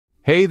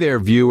Hey there,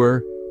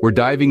 viewer! We're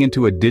diving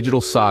into a digital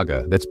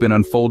saga that's been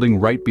unfolding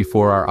right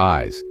before our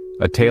eyes.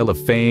 A tale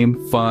of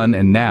fame, fun,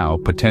 and now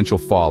potential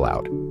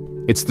fallout.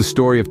 It's the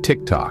story of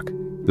TikTok,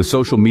 the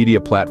social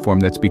media platform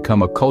that's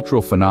become a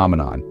cultural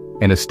phenomenon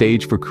and a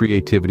stage for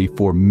creativity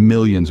for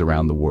millions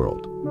around the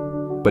world.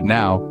 But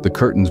now, the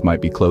curtains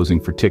might be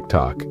closing for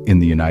TikTok in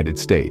the United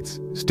States.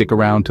 Stick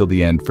around till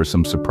the end for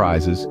some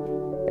surprises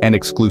and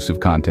exclusive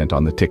content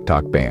on the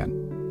TikTok ban.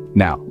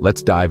 Now,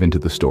 let's dive into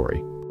the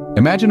story.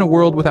 Imagine a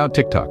world without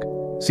TikTok.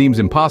 Seems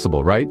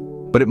impossible, right?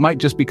 But it might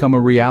just become a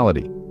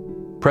reality.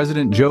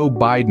 President Joe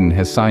Biden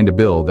has signed a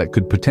bill that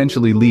could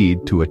potentially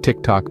lead to a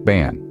TikTok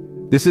ban.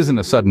 This isn't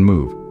a sudden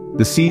move.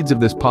 The seeds of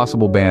this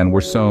possible ban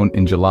were sown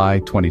in July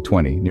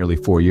 2020, nearly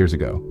 4 years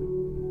ago.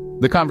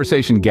 The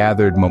conversation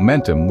gathered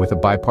momentum with a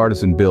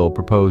bipartisan bill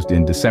proposed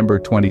in December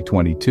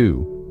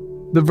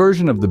 2022. The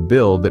version of the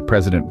bill that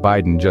President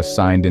Biden just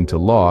signed into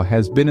law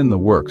has been in the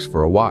works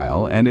for a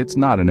while, and it's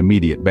not an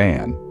immediate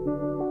ban.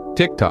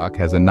 TikTok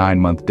has a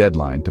 9-month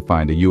deadline to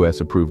find a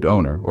US-approved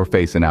owner or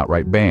face an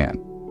outright ban.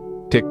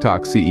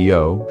 TikTok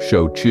CEO,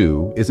 Shou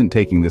Chew, isn't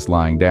taking this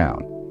lying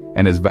down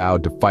and has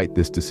vowed to fight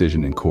this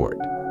decision in court.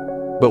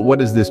 But what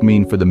does this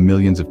mean for the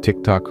millions of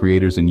TikTok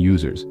creators and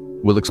users?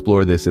 We'll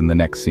explore this in the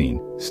next scene.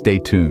 Stay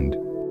tuned.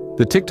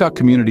 The TikTok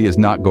community is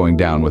not going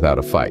down without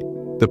a fight.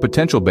 The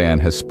potential ban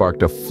has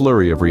sparked a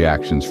flurry of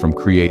reactions from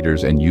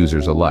creators and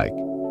users alike.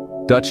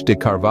 Dutch de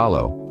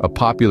Carvalho, a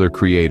popular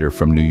creator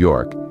from New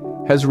York,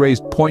 has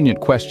raised poignant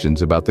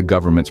questions about the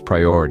government's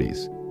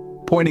priorities,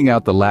 pointing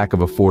out the lack of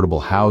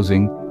affordable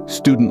housing,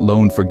 student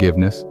loan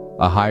forgiveness,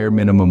 a higher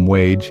minimum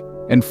wage,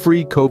 and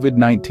free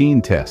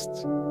COVID-19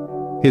 tests.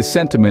 His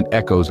sentiment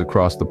echoes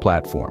across the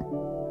platform.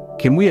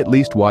 Can we at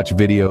least watch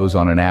videos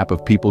on an app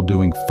of people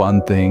doing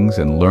fun things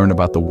and learn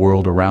about the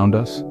world around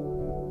us?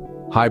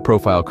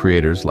 High-profile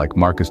creators like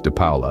Marcus de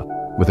Paula,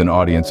 with an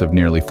audience of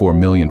nearly 4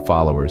 million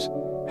followers,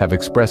 have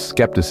expressed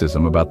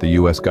skepticism about the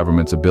US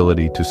government's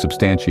ability to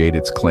substantiate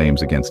its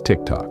claims against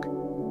TikTok.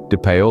 De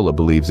Paola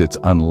believes it's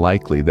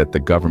unlikely that the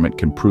government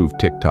can prove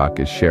TikTok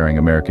is sharing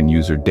American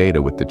user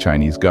data with the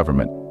Chinese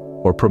government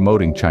or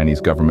promoting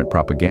Chinese government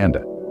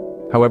propaganda.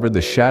 However,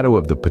 the shadow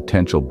of the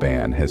potential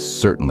ban has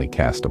certainly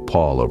cast a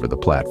pall over the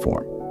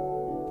platform.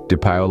 De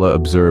Paola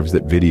observes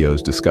that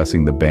videos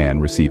discussing the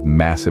ban receive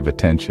massive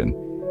attention,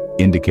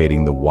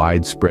 indicating the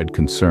widespread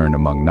concern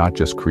among not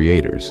just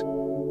creators,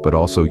 but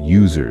also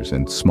users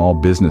and small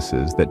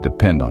businesses that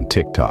depend on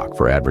TikTok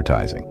for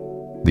advertising.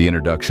 The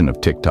introduction of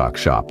TikTok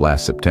Shop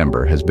last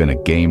September has been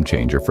a game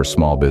changer for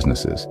small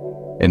businesses,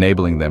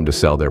 enabling them to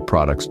sell their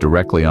products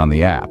directly on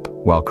the app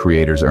while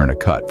creators earn a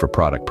cut for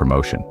product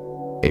promotion.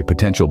 A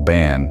potential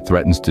ban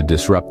threatens to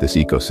disrupt this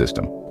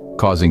ecosystem,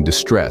 causing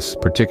distress,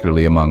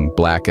 particularly among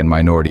Black and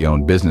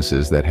minority-owned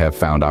businesses that have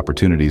found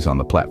opportunities on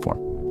the platform.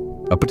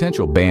 A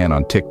potential ban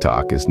on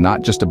TikTok is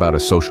not just about a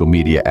social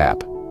media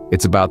app.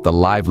 It's about the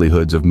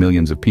livelihoods of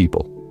millions of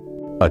people.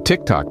 A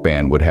TikTok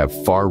ban would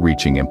have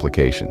far-reaching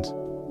implications.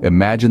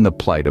 Imagine the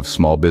plight of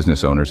small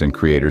business owners and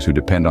creators who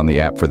depend on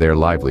the app for their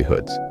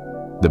livelihoods.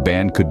 The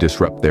ban could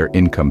disrupt their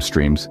income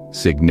streams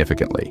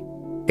significantly.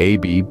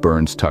 A.B.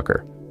 Burns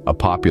Tucker, a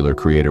popular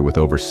creator with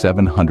over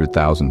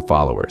 700,000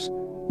 followers,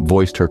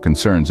 voiced her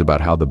concerns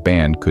about how the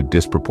ban could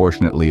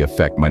disproportionately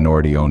affect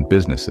minority-owned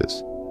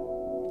businesses.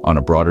 On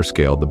a broader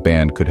scale, the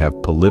ban could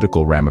have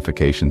political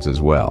ramifications as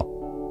well.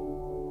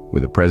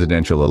 With a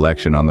presidential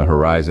election on the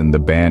horizon, the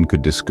ban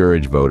could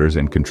discourage voters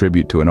and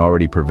contribute to an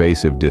already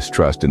pervasive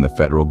distrust in the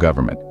federal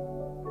government.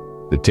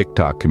 The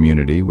TikTok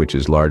community, which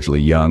is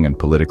largely young and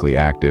politically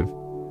active,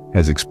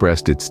 has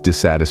expressed its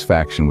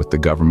dissatisfaction with the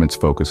government's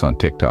focus on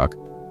TikTok,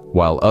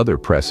 while other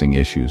pressing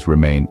issues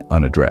remain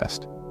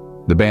unaddressed.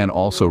 The ban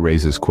also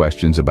raises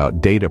questions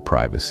about data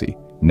privacy,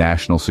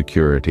 national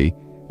security,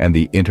 and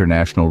the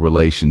international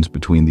relations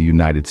between the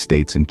United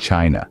States and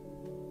China.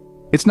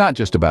 It's not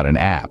just about an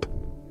app.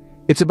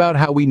 It's about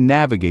how we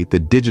navigate the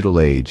digital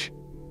age,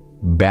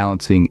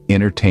 balancing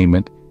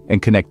entertainment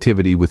and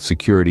connectivity with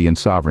security and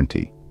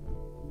sovereignty.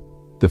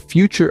 The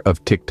future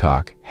of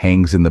TikTok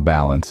hangs in the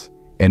balance,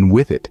 and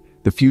with it,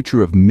 the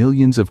future of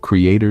millions of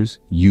creators,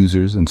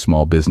 users, and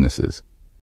small businesses.